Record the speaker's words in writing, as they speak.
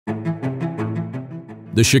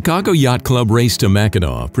The Chicago Yacht Club Race to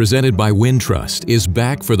Mackinac, presented by Wintrust, is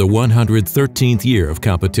back for the 113th year of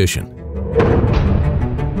competition.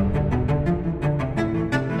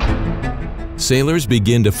 Sailors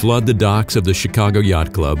begin to flood the docks of the Chicago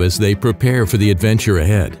Yacht Club as they prepare for the adventure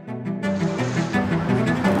ahead.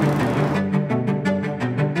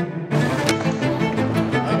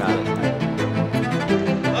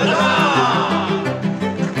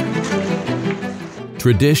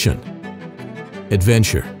 Tradition,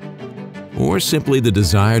 adventure, or simply the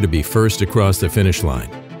desire to be first across the finish line.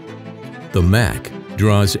 The Mac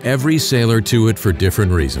draws every sailor to it for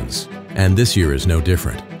different reasons, and this year is no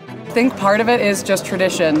different. I think part of it is just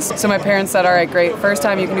traditions. So my parents said, all right, great, first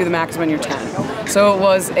time you can do the Mac is when you're 10. So it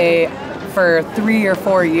was for 3 or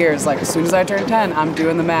 4 years, like as soon as I turned 10, I'm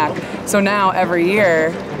doing the Mac. So now every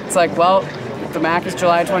year, it's like, well, the Mac is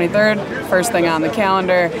July 23rd, first thing on the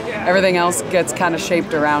calendar. Everything else gets kind of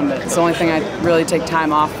shaped around it. It's the only thing I really take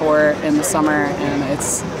time off for in the summer, and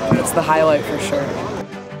it's the highlight for sure.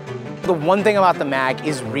 The one thing about the Mac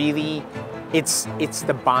is really, it's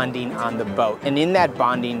the bonding on the boat. And in that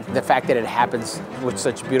bonding, the fact that it happens with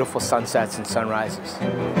such beautiful sunsets and sunrises.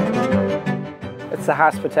 It's the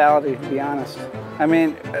hospitality, to be honest. I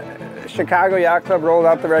mean, Chicago Yacht Club rolled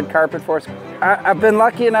out the red carpet for us. I've been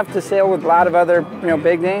lucky enough to sail with a lot of other,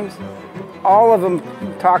 big names. All of them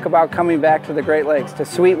talk about coming back to the Great Lakes, to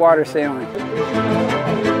sweetwater sailing.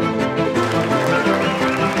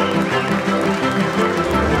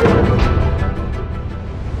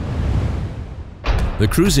 The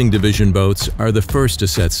cruising division boats are the first to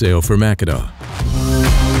set sail for Mackinac.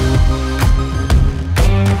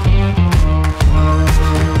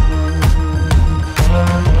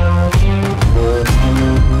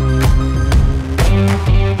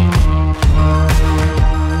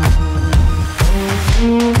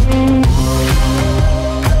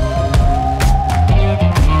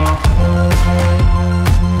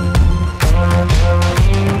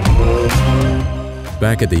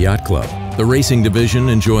 Back at the Yacht Club, the racing division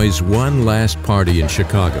enjoys one last party in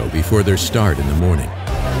Chicago before their start in the morning.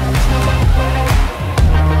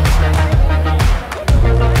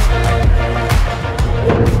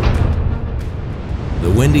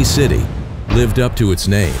 The Windy City lived up to its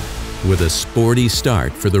name with a sporty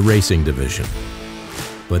start for the racing division.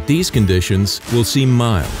 But these conditions will seem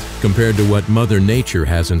mild compared to what Mother Nature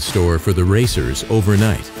has in store for the racers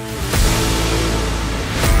overnight.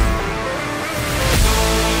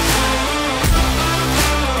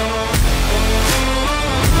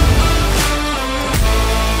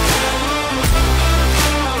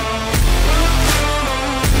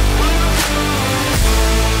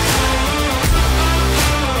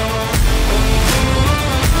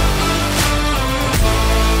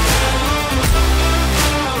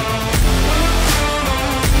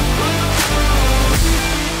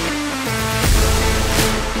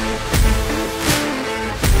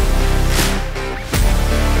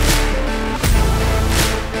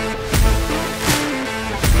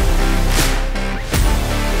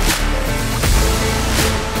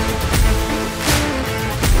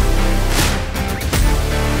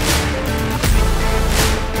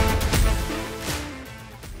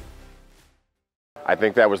 I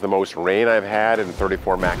think that was the most rain I've had in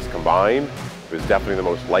 34 Macs combined. It was definitely the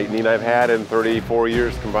most lightning I've had in 34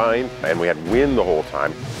 years combined. And we had wind the whole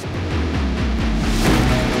time.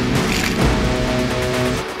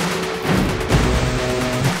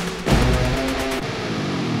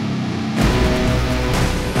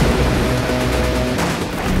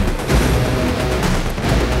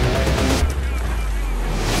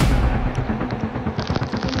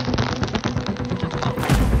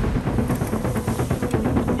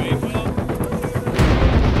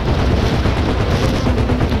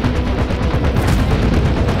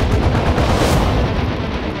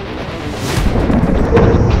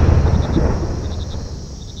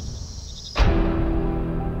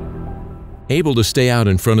 Able to stay out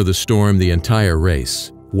in front of the storm the entire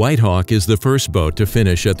race, White Hawk is the first boat to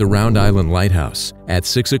finish at the Round Island Lighthouse at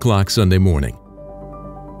 6 o'clock Sunday morning.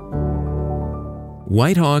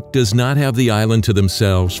 White Hawk does not have the island to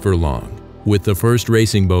themselves for long, with the first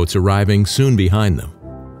racing boats arriving soon behind them.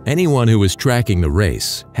 Anyone who was tracking the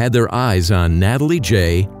race had their eyes on Natalie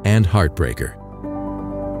J. and Heartbreaker.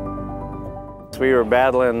 We were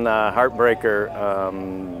battling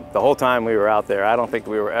Heartbreaker the whole time we were out there. I don't think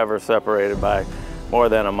we were ever separated by more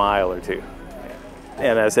than a mile or two.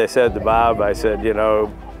 And as I said to Bob, I said,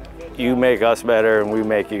 you make us better and we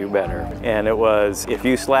make you better. And it was, if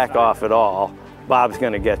you slack off at all, Bob's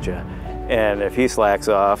going to get you. And if he slacks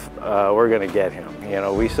off, we're going to get him. You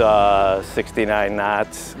know, we saw 69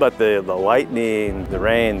 knots, but the lightning, the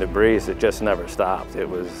rain, the breeze, it just never stopped. It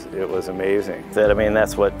was amazing. I mean,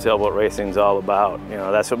 that's what sailboat racing's all about. You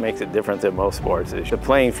know, that's what makes it different than most sports. The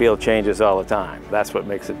playing field changes all the time. That's what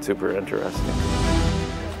makes it super interesting.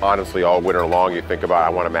 Honestly, all winter long, you think about, I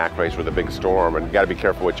want a Mac race with a big storm, and you got to be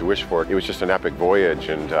careful what you wish for. It was just an epic voyage,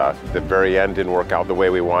 and the very end didn't work out the way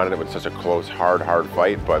we wanted. It was such a close, hard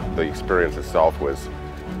fight, but the experience itself was,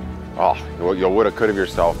 you woulda, coulda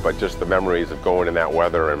yourself, but just the memories of going in that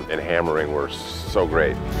weather and hammering were so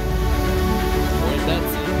great.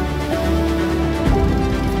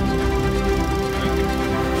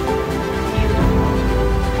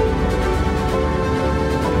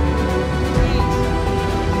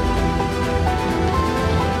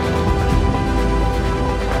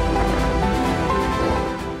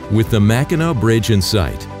 With the Mackinac Bridge in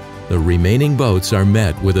sight, the remaining boats are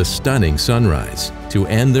met with a stunning sunrise to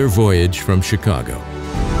end their voyage from Chicago.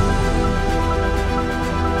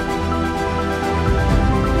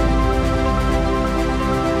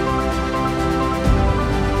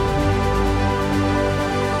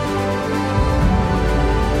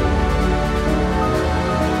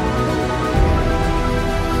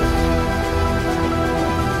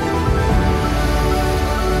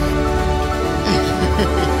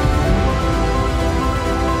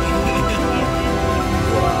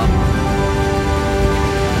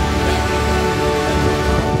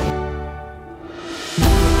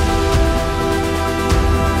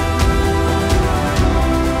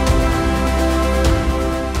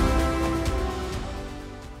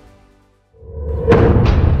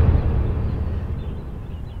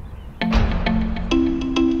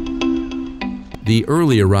 The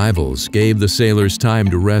early arrivals gave the sailors time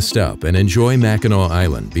to rest up and enjoy Mackinac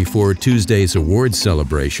Island before Tuesday's awards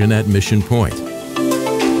celebration at Mission Point.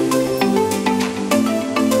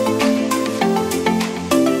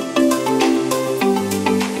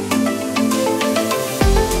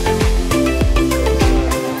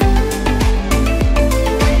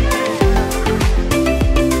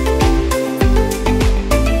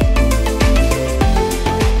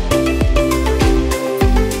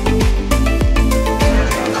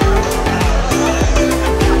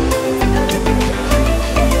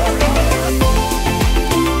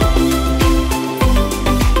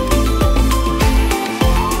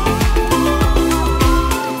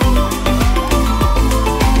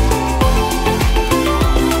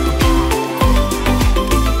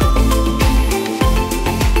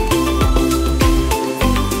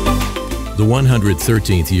 The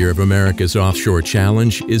 113th year of America's Offshore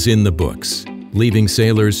Challenge is in the books, leaving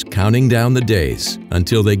sailors counting down the days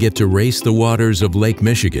until they get to race the waters of Lake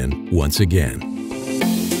Michigan once again.